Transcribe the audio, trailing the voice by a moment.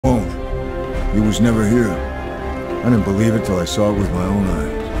Won't. You was never here. I didn't believe it till I saw it with my own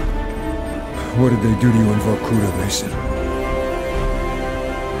eyes. What did they do to you in Vorkuta, Mason?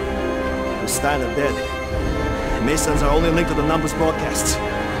 With Steiner dead, Mason's our only link to the numbers broadcasts.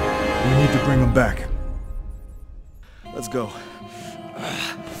 We need to bring them back. Let's go.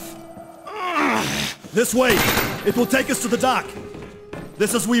 This way! It will take us to the dock!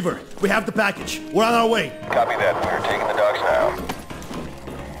 This is Weaver. We have the package. We're on our way. Copy that. We're taking the docks now.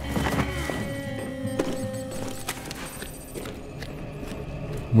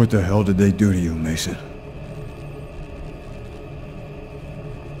 What the hell did they do to you, Mason?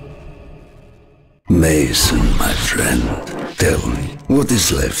 Mason, my friend, tell me, what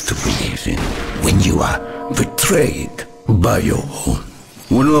is left to believe in when you are betrayed by your own?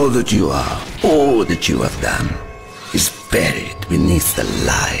 When all that you are, all that you have done, is buried beneath the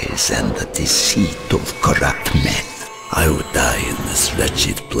lies and the deceit of corrupt men. I would die in this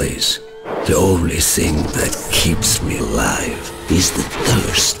wretched place. The only thing that keeps me alive is the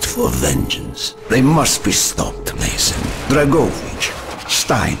thirst for vengeance. They must be stopped, Mason. Dragovich,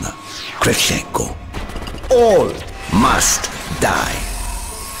 Steiner, Kravchenko. All must die.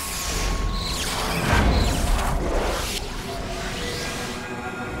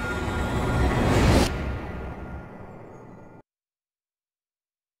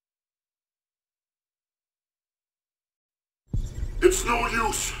 It's no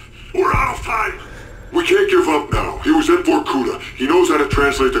use. We're out of time. We can't give up now. He was at Vorkuta. He knows how to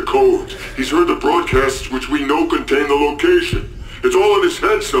translate the codes. He's heard the broadcasts which we know contain the location. It's all in his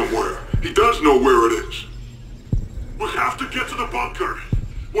head somewhere. He does know where it is. We have to get to the bunker.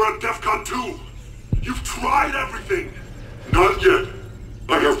 We're at DEFCON 2. You've tried everything. Not yet.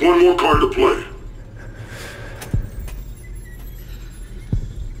 I have one more card to play.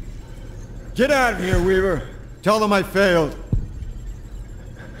 Get out of here, Weaver. Tell them I failed.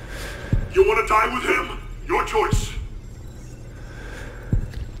 You want to die with him? Your choice.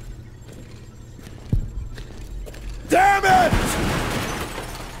 Damn it!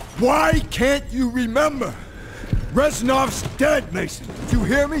 Why can't you remember? Reznov's dead, Mason. Did you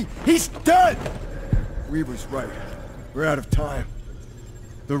hear me? He's dead! Weaver's right. We're out of time.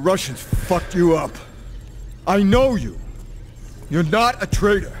 The Russians fucked you up. I know you. You're not a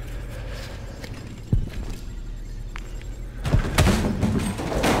traitor.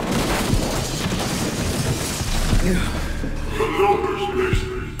 The numbers,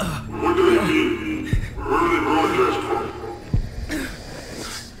 Mason. What do they mean? Where are they broadcast from?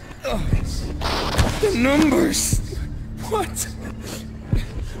 The numbers! What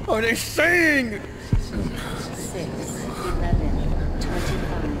are they saying? 6, 11, 25,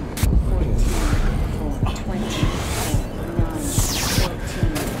 14, 4, 20, 9, 13,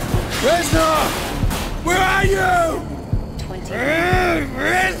 Reznov! Where are you? 20,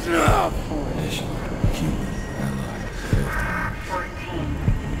 Reznov! 14,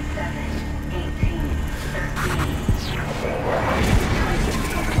 7, 18, 15,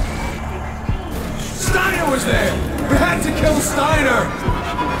 Steiner was there! We had to kill Steiner!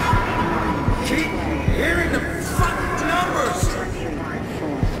 Keep hearing the fucking numbers!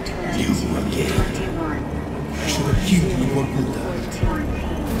 You again. I should have killed you in Vorkuta.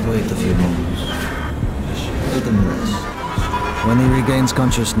 Wait a few moments. Let him rest. When he regains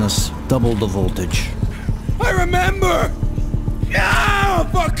consciousness, double the voltage. I remember! Yeah!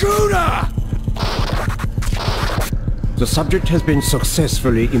 Vorkuta! The subject has been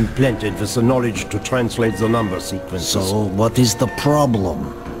successfully implanted with the knowledge to translate the number sequences. So, what is the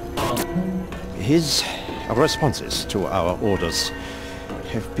problem? His responses to our orders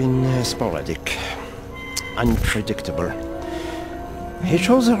have been sporadic, unpredictable. He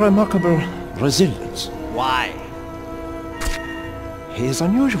shows a remarkable resilience. Why? He is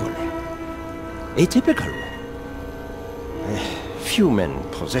unusual, atypical. Few men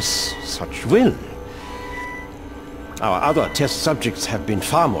possess such will. Our other test subjects have been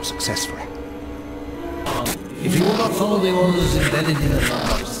far more successful. If he will not follow the orders embedded in the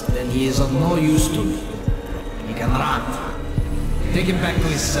numbers, then he is of no use to me. He can rot. Take him back to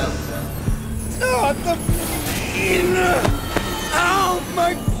his cell. Oh, the... Oh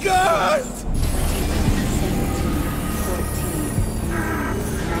my God!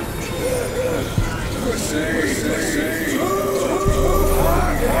 17,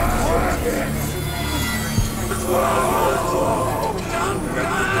 12,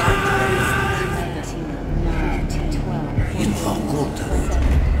 In Vorkuta,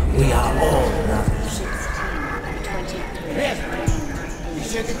 we are all brothers.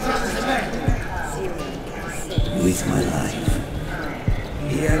 0, With my life.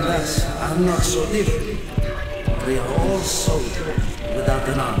 He and us are not so different. We are all soldiers. without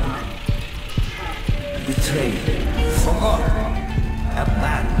an arm. Betrayed, forgotten,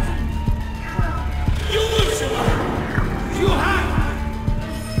 abandoned. You Ursula! You have...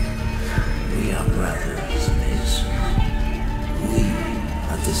 We are brothers, Mason. We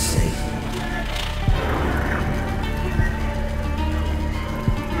are the same.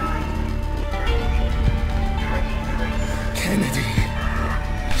 Kennedy,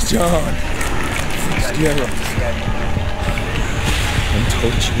 John, Fitzgerald. I'm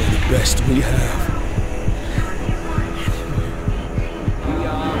told you are the best we have. We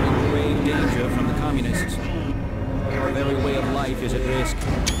are in grave danger from the communists. Our very way of life is at risk.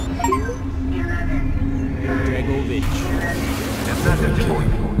 Dragovich. 15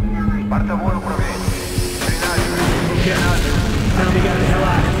 секунд. Бортовое управление. 13. Now we got the hell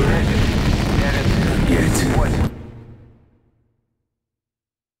out of here. 9. 8.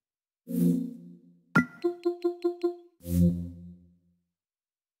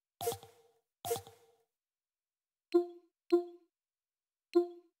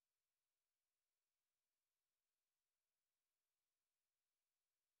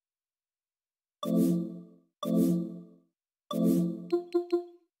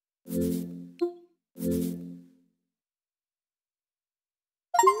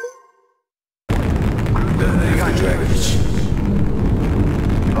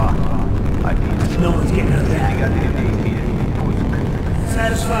 No one's getting out of that.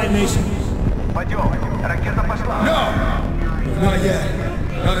 Satisfied, Mason? Пойдем. Ракета пошла. No! Not yet.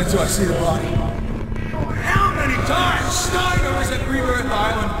 Not until I see the body. How many times Steiner was at Green Earth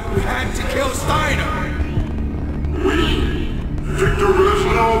Island? We had to kill Steiner! Victor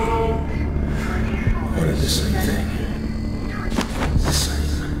Reznov? What is the same thing? It's the same.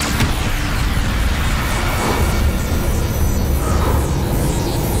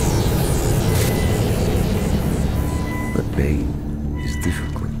 But pain is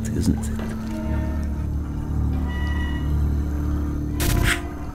difficult, isn't it?